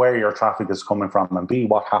 A, where your traffic is coming from, and B,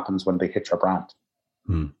 what happens when they hit your brand.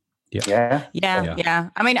 Yeah.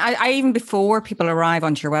 I mean, I even before people arrive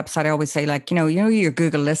onto your website, I always say, like, your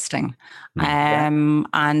Google listing,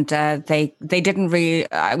 and they didn't really.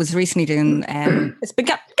 I was recently doing. It's been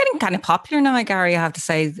getting kind of popular now, Gary. I have to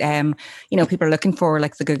say, people are looking for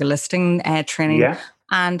like the Google listing training,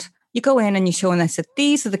 and you go in and you show, and I said,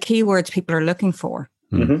 these are the keywords people are looking for.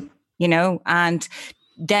 And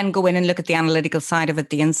then go in and look at the analytical side of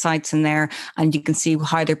it, the insights in there, and you can see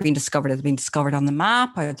how they're being discovered. Are they being discovered on the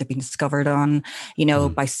map? Are they being discovered on,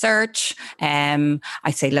 by search? I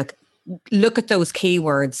say, look at those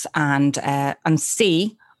keywords and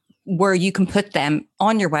see where you can put them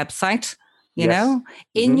on your website,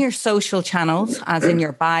 in your social channels, as in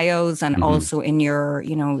your bios, and also in your,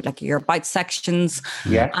 like your bite sections.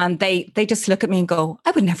 And they just look at me and go,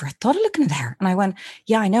 I would never have thought of looking at there. And I went,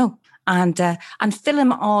 yeah, I know. And fill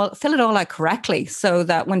it all out correctly, so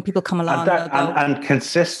that when people come along, and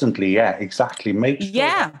consistently, exactly. Make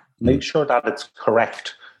sure that it's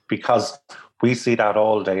correct, because we see that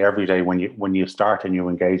all day, every day. When you start a new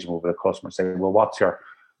engagement with a customer, say, well, what's your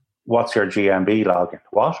GMB login?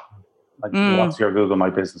 What? What's your Google My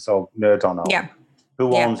Business? Oh, no, I don't know.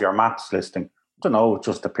 Who owns your maps listing? I don't know. It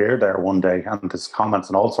just appeared there one day, and there's comments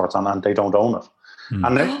and all sorts on, and they don't own it.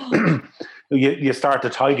 And then you start the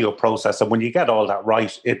tidy up process, and when you get all that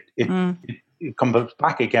right, it comes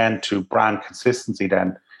back again to brand consistency.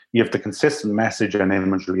 Then you have the consistent message and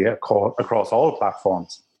imagery across all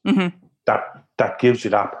platforms. That gives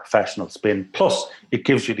you that professional spin. Plus, it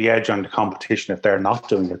gives you the edge on the competition if they're not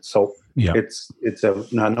doing it. So it's a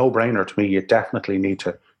no-brainer to me. You definitely need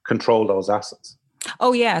to control those assets.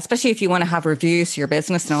 Oh yeah, especially if you want to have reviews to your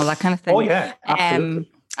business and all that kind of thing. Oh yeah, absolutely.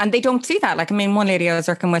 And they don't see that. Like, I mean, one lady I was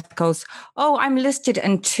working with goes, oh, I'm listed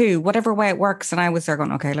in 2, whatever way it works. And I was there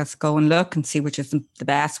going, okay, let's go and look and see which is the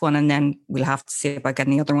best one. And then we'll have to see about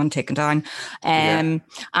getting the other one taken down. And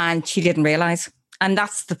she didn't realize. And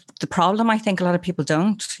that's the problem. I think a lot of people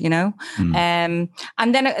don't, and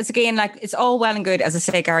then it's again, like, it's all well and good. As I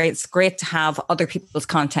say, Gary, it's great to have other people's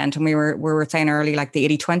content. And we were saying earlier, like the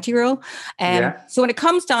 80-20 rule. So when it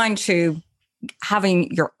comes down to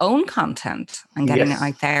having your own content and getting it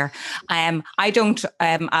out there, I don't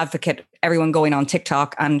advocate everyone going on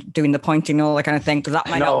TikTok and doing the pointing and all that kind of thing, because that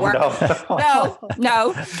might not work.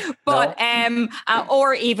 No. But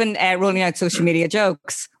or even rolling out social media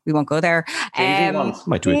jokes. We won't go there.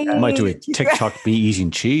 Might do a TikTok be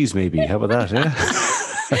eating cheese, maybe. How about that?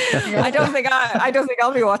 Yeah. I don't think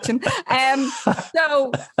I'll be watching.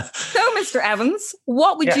 So Mr. Evans,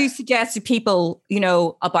 what would you suggest to people,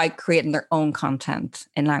 about creating their own content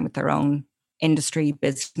in line with their own industry,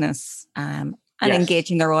 business, and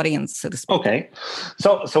engaging their audience, so to speak? Okay.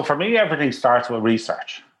 So for me, everything starts with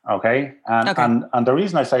research. Okay. And the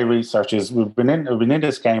reason I say research is we've been in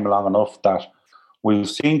this game long enough that we've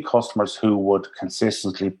seen customers who would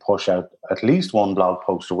consistently push out at least one blog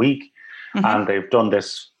post a week. And they've done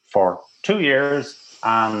this for 2 years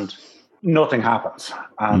and nothing happens.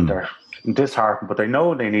 And they're disheartened, but they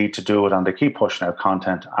know they need to do it, and they keep pushing out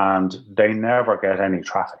content, and they never get any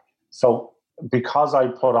traffic. So because I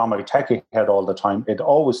put on my techie head all the time, it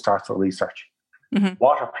always starts with research.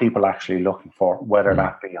 What are people actually looking for, whether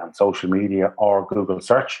that be on social media or Google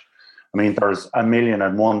search? I mean, there's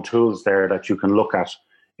 1,000,001 tools there that you can look at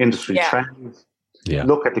industry trends,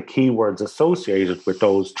 look at the keywords associated with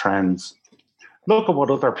those trends, look at what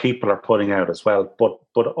other people are putting out as well,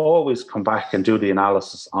 but always come back and do the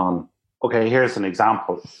analysis on, okay, here's an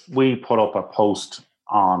example. We put up a post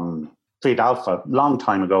on Feed Alpha a long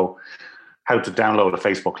time ago how to download a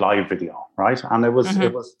Facebook Live video, right? And it was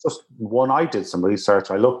just one. I did some research.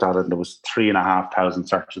 I looked at it, and there was 3,500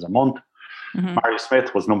 searches a month. Mary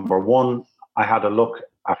Smith was number one. I had a look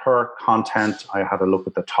at her content. I had a look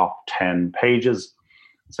at the top 10 pages.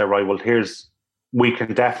 So, right, well, we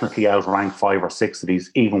can definitely outrank 5 or 6 of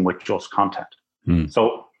these, even with just content.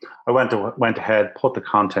 So I went ahead, put the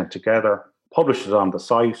content together, published it on the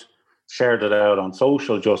site, shared it out on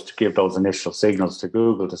social just to give those initial signals to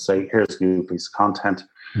Google to say, here's a new piece of content.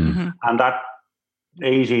 And that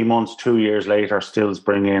 18 months, 2 years later, still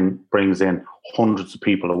brings in hundreds of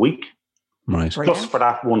people a week. Right. Just for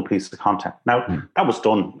that one piece of content. Now, that was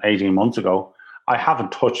done 18 months ago. I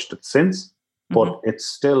haven't touched it since, but it's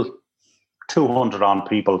still 200 on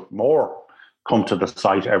people more come to the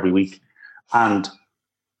site every week. And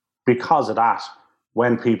because of that,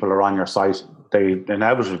 when people are on your site, they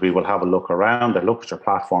inevitably will have a look around. They look at your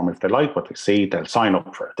platform. If they like what they see, they'll sign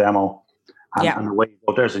up for a demo. And away,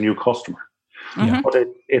 well, there's a new customer. But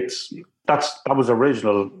that was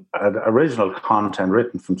original content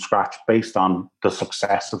written from scratch based on the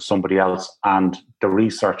success of somebody else and the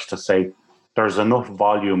research to say there's enough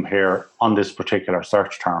volume here on this particular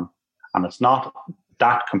search term, and it's not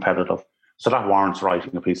that competitive, so that warrants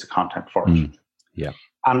writing a piece of content for it. Yeah.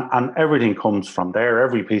 And everything comes from there.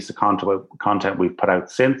 Every piece of content we've put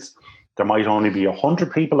out since, there might only be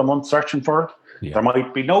 100 people a month searching for it. Yeah. There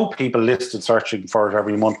might be no people listed searching for it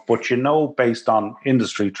every month, but based on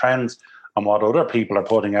industry trends and what other people are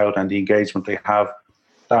putting out and the engagement they have,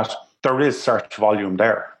 that there is search volume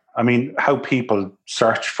there. I mean, how people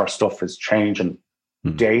search for stuff is changing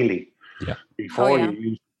daily. Yeah. Before you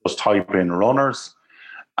used to just type in runners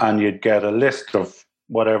and you'd get a list of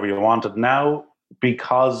whatever you wanted. Now,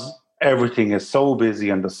 because everything is so busy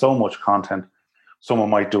and there's so much content, someone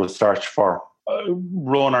might do a search for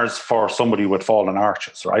runners for somebody with fallen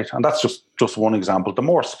arches, right? And that's just one example. The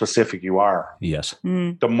more specific you are,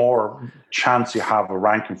 the more chance you have of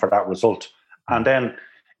ranking for that result. And then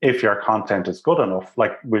if your content is good enough,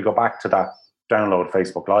 like we go back to that download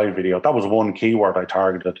Facebook Live video, that was one keyword I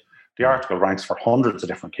targeted. The article ranks for hundreds of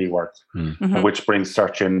different keywords, which brings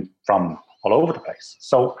search in from all over the place.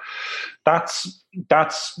 So that's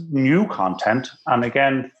new content. And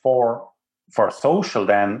again, for social,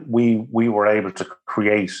 then we were able to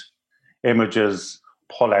create images,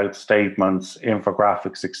 pull out statements,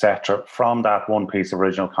 infographics, etc., from that one piece of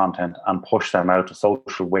original content and push them out to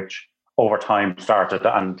social, which over time started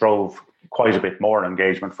and drove quite a bit more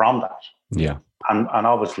engagement from that. Yeah. And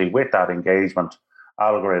obviously with that engagement,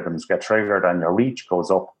 algorithms get triggered and your reach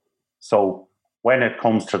goes up. So when it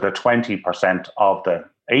comes to the 20% of the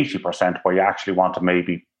 80% where you actually want to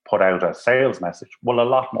maybe put out a sales message, well, a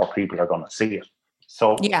lot more people are going to see it.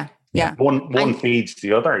 So one feeds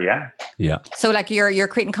the other. Yeah. So like you're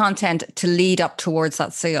creating content to lead up towards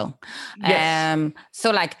that sale. Yes.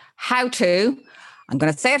 So like how to, I'm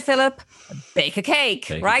going to say it, Philip, bake a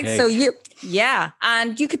cake, right? So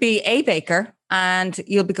and you could be a baker and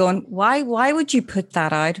you'll be going, why would you put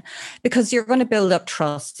that out? Because you're going to build up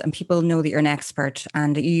trust and people know that you're an expert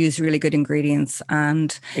and you use really good ingredients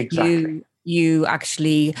and you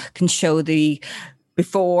actually can show the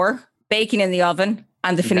before baking in the oven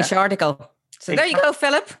and the finished article. So there you go,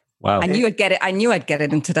 Philip. Wow. I knew I'd get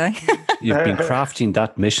it in today. You've been crafting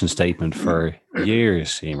that mission statement for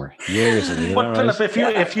years, Emer. Years. But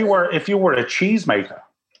Philip, if you were a cheesemaker,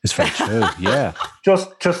 it's very true. Yeah.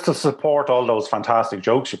 Just to support all those fantastic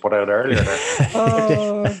jokes you put out earlier there.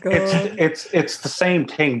 Oh God. It's the same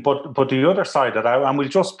thing, but the other side of that, and we'll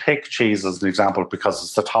just pick cheese as an example because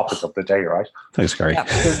it's the topic of the day, right? Thanks, Gary.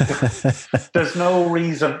 Yeah. There's no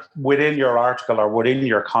reason within your article or within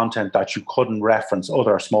your content that you couldn't reference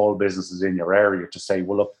other small businesses in your area to say,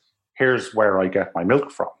 well, look, here's where I get my milk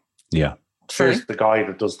from. Yeah. Here's the guy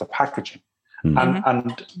that does the packaging.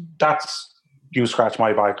 And that's, you scratch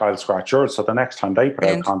my back, I'll scratch yours. So the next time they put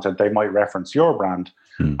out content, they might reference your brand.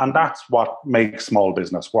 And that's what makes small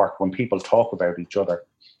business work. When people talk about each other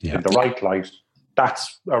in the right light,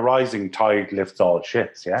 that's a rising tide lifts all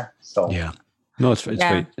ships. Yeah. So no,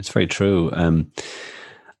 it's very true. And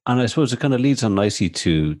I suppose it kind of leads on nicely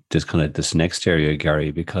to this next area,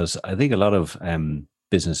 Gary, because I think a lot of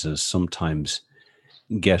businesses sometimes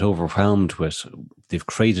get overwhelmed with, they've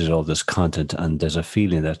created all this content and there's a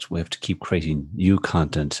feeling that we have to keep creating new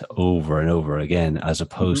content over and over again, as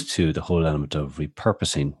opposed to the whole element of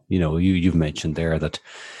repurposing. You know, you've mentioned there that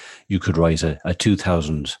you could write a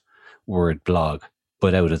 2,000 word blog,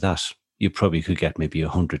 but out of that, you probably could get maybe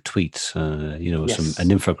 100 tweets, an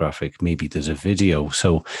infographic, maybe there's a video.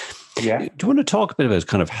 So Yeah. Do you want to talk a bit about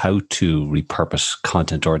kind of how to repurpose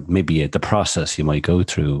content, or maybe the process you might go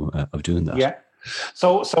through of doing that? Yeah.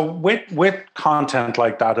 So with content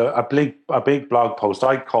like that, a big blog post,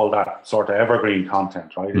 I call that sort of evergreen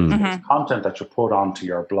content, right? It's content that you put onto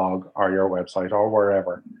your blog or your website or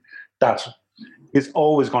wherever that is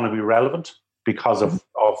always going to be relevant because of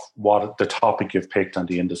what the topic you've picked and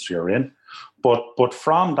the industry you're in. But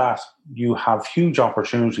from that, you have huge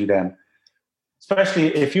opportunity then,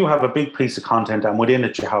 especially if you have a big piece of content and within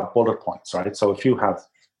it you have bullet points, right? So if you have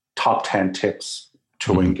top 10 tips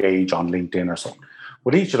to engage on LinkedIn or something,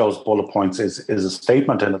 with each of those bullet points is a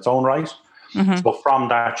statement in its own right. So from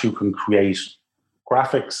that, you can create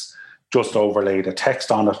graphics, just overlay the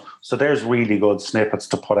text on it. So there's really good snippets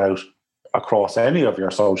to put out across any of your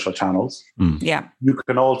social channels. Yeah. You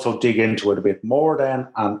can also dig into it a bit more then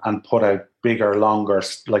and put out bigger, longer,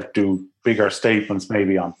 like do bigger statements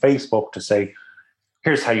maybe on Facebook to say,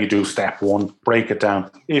 here's how you do step one, break it down.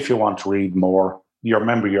 If you want to read more, you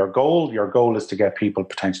remember your goal. Your goal is to get people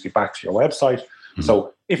potentially back to your website.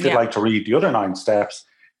 So if you'd like to read the other 9 steps,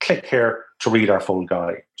 click here to read our full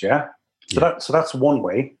guide. Yeah. So that's one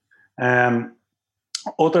way.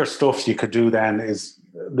 Other stuff you could do then is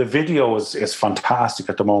the video is fantastic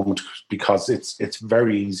at the moment because it's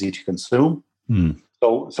very easy to consume.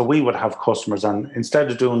 So we would have customers, and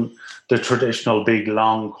instead of doing the traditional big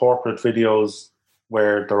long corporate videos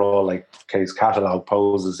where they're all like case catalog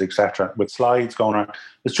poses, etc., with slides going on,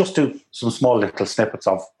 let's just do some small little snippets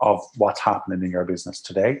of what's happening in your business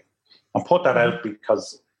today and put that out,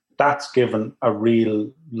 because that's given a real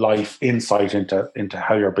life insight into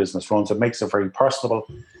how your business runs. It makes it very personable.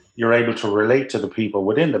 You're able to relate to the people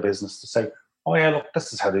within the business to say, oh yeah, look,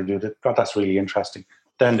 this is how they do it. God, that's really interesting.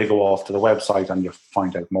 Then they go off to the website and you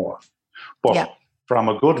find out more. But from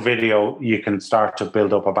a good video, you can start to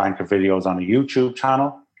build up a bank of videos on a YouTube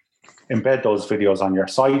channel, embed those videos on your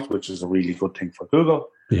site, which is a really good thing for Google.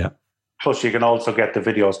 Yeah. Plus, you can also get the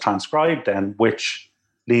videos transcribed then, which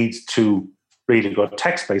leads to really good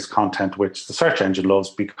text-based content, which the search engine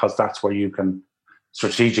loves, because that's where you can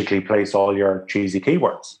strategically place all your cheesy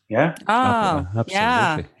keywords. Yeah. Oh,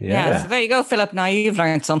 absolutely. Yeah. So there you go, Philip. Now you've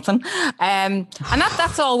learned something. And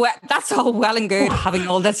that's all well and good, having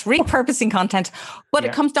all this repurposing content, but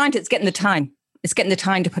it comes down to it's getting the time. It's getting the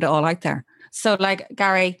time to put it all out there. So like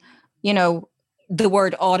Gary, the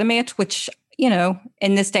word automate, which,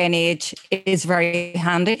 in this day and age is very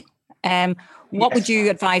handy. What would you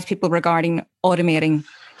advise people regarding automating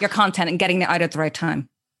your content and getting it out at the right time?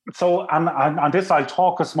 So, and this I'll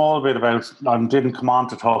talk a small bit about. I didn't come on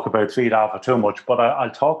to talk about Feed Alpha too much, but I'll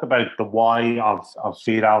talk about the why of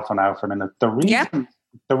Feed Alpha now for a minute.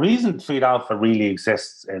 The reason Feed Alpha really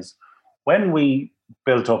exists is when we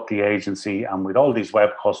built up the agency and with all these web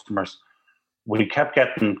customers, we kept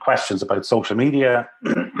getting questions about social media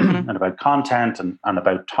and about content and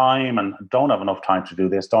about time, and don't have enough time to do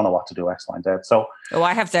this, don't know what to do X, Y, and Z. So,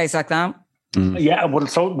 I have days like that. Yeah, well,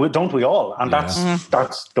 so don't we all? And that's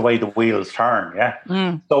the way the wheels turn.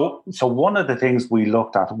 Yeah. So one of the things we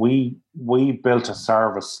looked at, we built a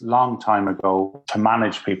service long time ago to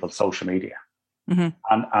manage people's social media,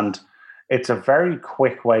 and it's a very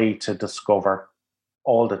quick way to discover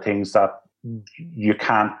all the things that you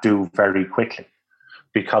can't do very quickly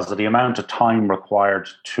because of the amount of time required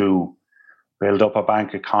to build up a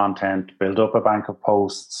bank of content, build up a bank of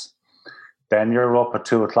posts. Then you're up at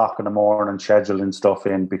 2:00 in the morning scheduling stuff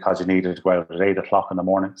in because you needed to go out at 8:00 in the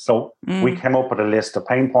morning. So we came up with a list of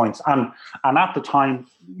pain points. And at the time,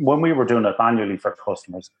 when we were doing it manually for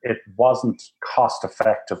customers, it wasn't cost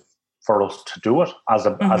effective for us to do it as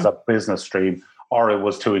a business stream, or it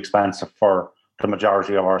was too expensive for the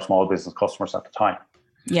majority of our small business customers at the time.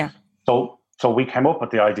 Yeah. So we came up with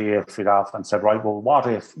the idea of Feed Alpha and said, right, well, what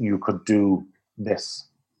if you could do this?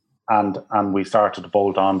 And we started to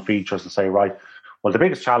bolt on features and say, right, well, the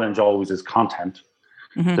biggest challenge always is content.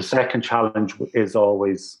 The second challenge is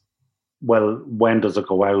always, well, when does it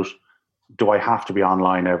go out? Do I have to be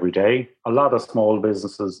online every day? A lot of small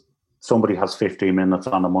businesses, somebody has 15 minutes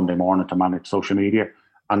on a Monday morning to manage social media,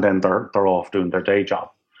 and then they're off doing their day job.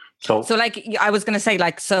 So like I was going to say,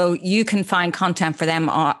 like, so you can find content for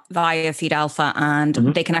them via Feed Alpha, and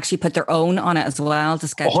they can actually put their own on it as well to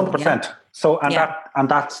schedule. 100%. Yeah. So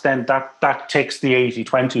that takes the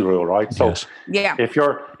 80-20 rule, right? So if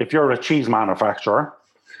you're a cheese manufacturer,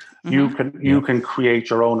 you can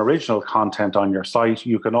create your own original content on your site.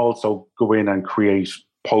 You can also go in and create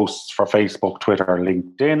posts for Facebook, Twitter,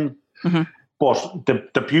 LinkedIn. But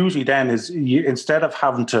the beauty then is instead of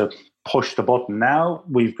having to push the button now,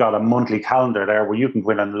 we've got a monthly calendar there where you can go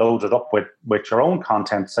in and load it up with your own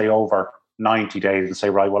content, say over 90 days and say,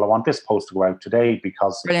 right, well, I want this post to go out today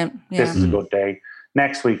because this is a good day.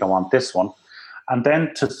 Next week, I want this one. And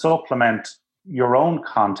then to supplement your own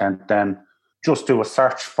content, then just do a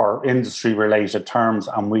search for industry-related terms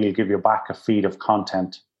and we'll give you back a feed of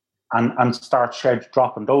content and start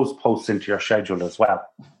dropping those posts into your schedule as well.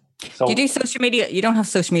 So, do you do social media? You don't have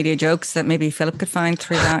social media jokes that maybe Philip could find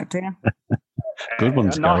through that, do you? Good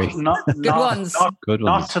ones, Gary. Not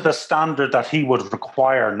to the standard that he would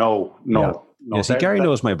require. No. Yeah, see, Gary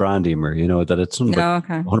knows my brand humor. You know that it's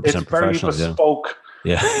 100% professional. It's very bespoke.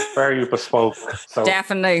 Yeah, very bespoke. So,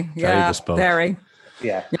 definitely, very bespoke. Very.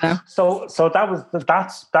 Yeah. So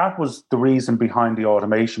that was the reason behind the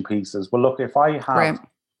automation pieces. Well, look, if I have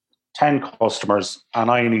 10 customers and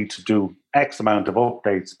I need to do X amount of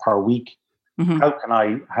updates per week, how can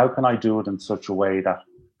I do it in such a way that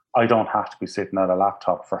I don't have to be sitting at a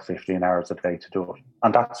laptop for 15 hours a day to do it?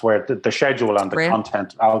 And that's where the schedule and the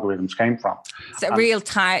content algorithms came from. It's a real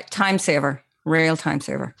time saver. Real time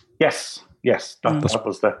saver. Yes.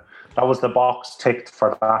 That was the box ticked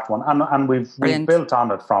for that one. And we've built on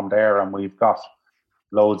it from there, and we've got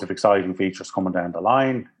loads of exciting features coming down the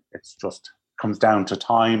line. It's just comes down to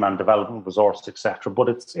time and development resources, etc. But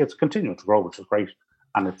it's continuing to grow, which is great.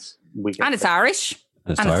 And it's Irish.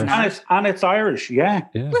 And it's Irish, yeah.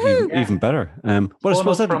 Even better. But I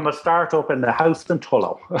suppose that from a startup in the house in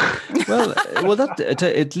Tullow. well, that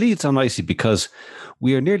it leads on nicely because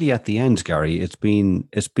we are nearly at the end, Gary. It's been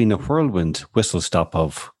a whirlwind whistle stop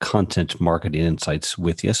of content marketing insights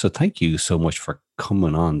with you. So thank you so much for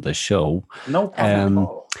coming on the show. No problem.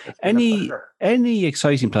 Any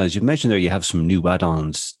exciting plans? You mentioned there you have some new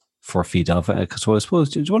add-ons for Feed Alpha. So I suppose,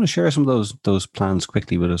 do you want to share some of those plans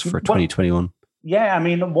quickly with us for 2021? Yeah, I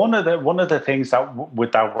mean, one of the things that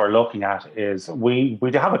we're looking at is we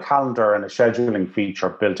have a calendar and a scheduling feature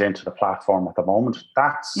built into the platform at the moment.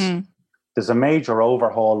 There's a major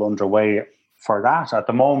overhaul underway for that. At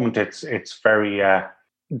the moment, it's very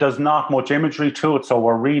there's not much imagery to it, so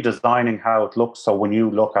we're redesigning how it looks. So when you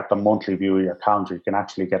look at the monthly view of your calendar, you can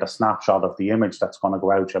actually get a snapshot of the image that's going to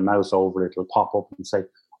go out. Your mouse over it, it'll pop up and say,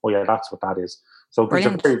 "Oh yeah, that's what that is." So it's a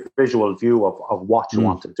very visual view of what you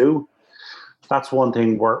want to do. That's one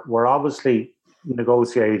thing. We're obviously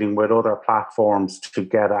negotiating with other platforms to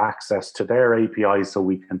get access to their APIs so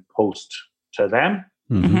we can post to them.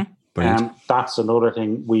 And that's another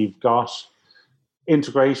thing. We've got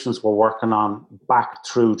integrations we're working on back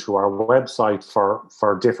through to our website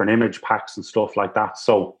for different image packs and stuff like that.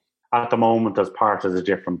 So at the moment, as part of the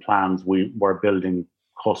different plans, we're building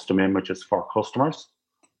custom images for customers.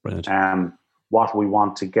 Brilliant. What we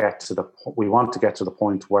want to get to the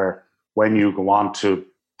point where when you go on to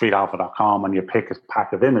feedalpha.com and you pick a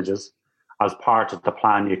pack of images, as part of the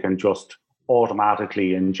plan, you can just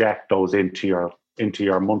automatically inject those into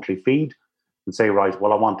your monthly feed and say, right,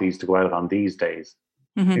 well, I want these to go out on these days,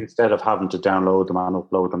 instead of having to download them and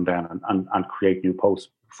upload them down and create new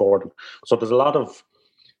posts for them. So there's a lot of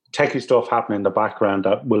techie stuff happening in the background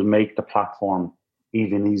that will make the platform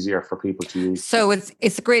even easier for people to use. So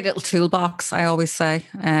it's a great little toolbox, I always say.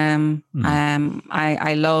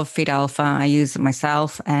 I love Feed Alpha. I use it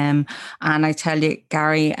myself. And I tell you,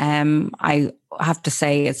 Gary, I have to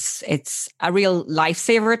say it's a real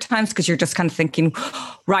lifesaver at times, because you're just kind of thinking,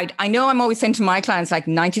 right, I know I'm always saying to my clients, like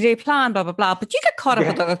 90-day plan, blah, blah, blah, but you get caught up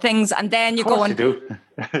with other things, and then you go and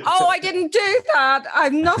oh, I didn't do that.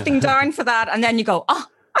 I've nothing down for that. And then you go, oh,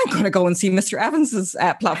 I'm going to go and see Mr. Evans's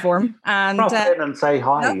platform and drop in and say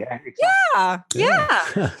hi. No? Yeah.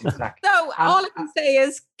 Exactly. So all I can say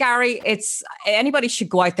is, Gary, anybody should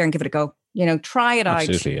go out there and give it a go. Try it out.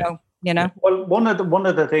 Well, one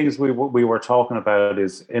of the things we were talking about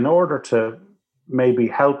is, in order to maybe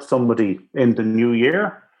help somebody in the new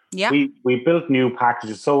year, we built new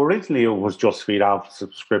packages. So originally it was just Feed Alpha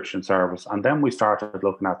subscription service, and then we started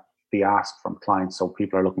looking at the ask from clients. So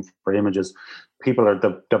people are looking for images.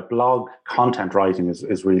 The blog content writing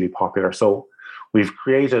is really popular. So we've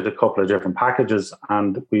created a couple of different packages,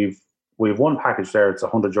 and we've one package there. It's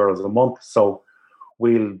 €100 a month. So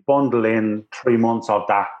we'll bundle in 3 months of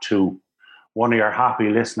that to one of your happy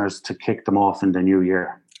listeners to kick them off in the new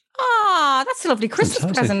year. Ah, that's a lovely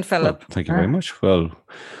Christmas present, Philip. Well, thank you very much. Well,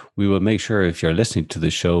 we will make sure, if you're listening to the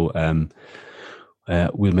show,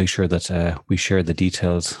 we'll make sure that we share the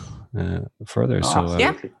details further.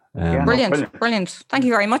 Brilliant. Thank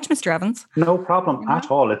you very much, Mr. Evans. No problem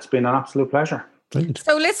at all. It's been an absolute pleasure. Brilliant.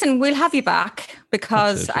 So listen, we'll have you back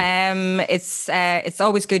because it's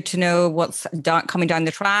always good to know what's coming down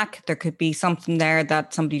the track. There could be something there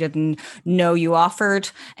that somebody didn't know you offered,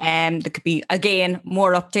 and there could be, again,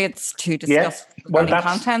 more updates to discuss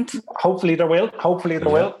content. Hopefully there will.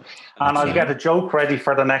 And I'll get a joke ready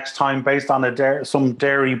for the next time based on some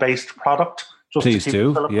dairy-based product. Please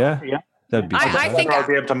do. Yeah. That'd be I think I'll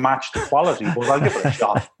be able to match the quality, but I'll give it a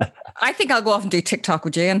shot. I think I'll go off and do TikTok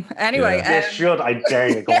with Jane. Anyway. Yes, should. I dare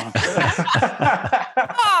you go on.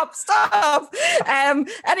 Stop.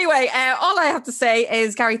 Anyway, all I have to say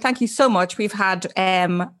is, Gary, thank you so much. We've had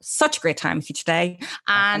such a great time with you today.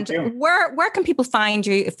 And where can people find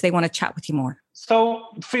you if they want to chat with you more? So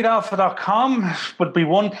feedalpha.com would be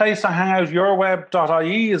one place I hang out.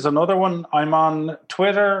 Yourweb.ie is another one. I'm on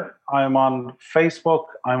Twitter. I'm on Facebook.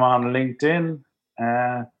 I'm on LinkedIn.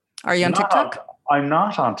 Are you on TikTok? I'm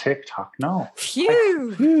not on TikTok, no.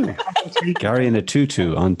 Phew. Gary in a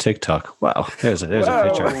tutu on TikTok. Wow, there's a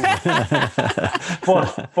picture.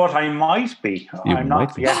 but I might be. I'm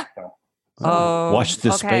not yet, though. Oh, watch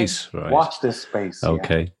this space. Right. Watch this space.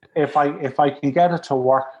 Okay. Yeah. If I can get it to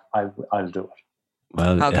work, I'll do it.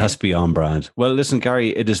 Well, it has to be on brand. Well, listen,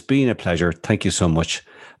 Gary, it has been a pleasure. Thank you so much.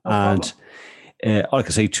 No and all I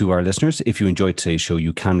can say to our listeners, if you enjoyed today's show,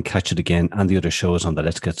 you can catch it again and the other shows on the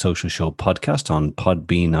Let's Get Social Show podcast on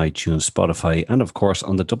Podbean, iTunes, Spotify, and of course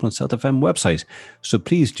on the Dublin South FM website. So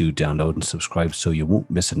please do download and subscribe so you won't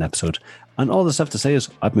miss an episode. And all that's left to say is,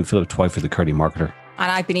 I've been Philip Twyford, the Curly Marketer. And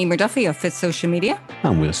I've been Emer Duffy of Fit Social Media.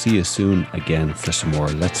 And we'll see you soon again for some more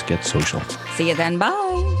Let's Get Social. See you then.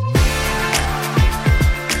 Bye.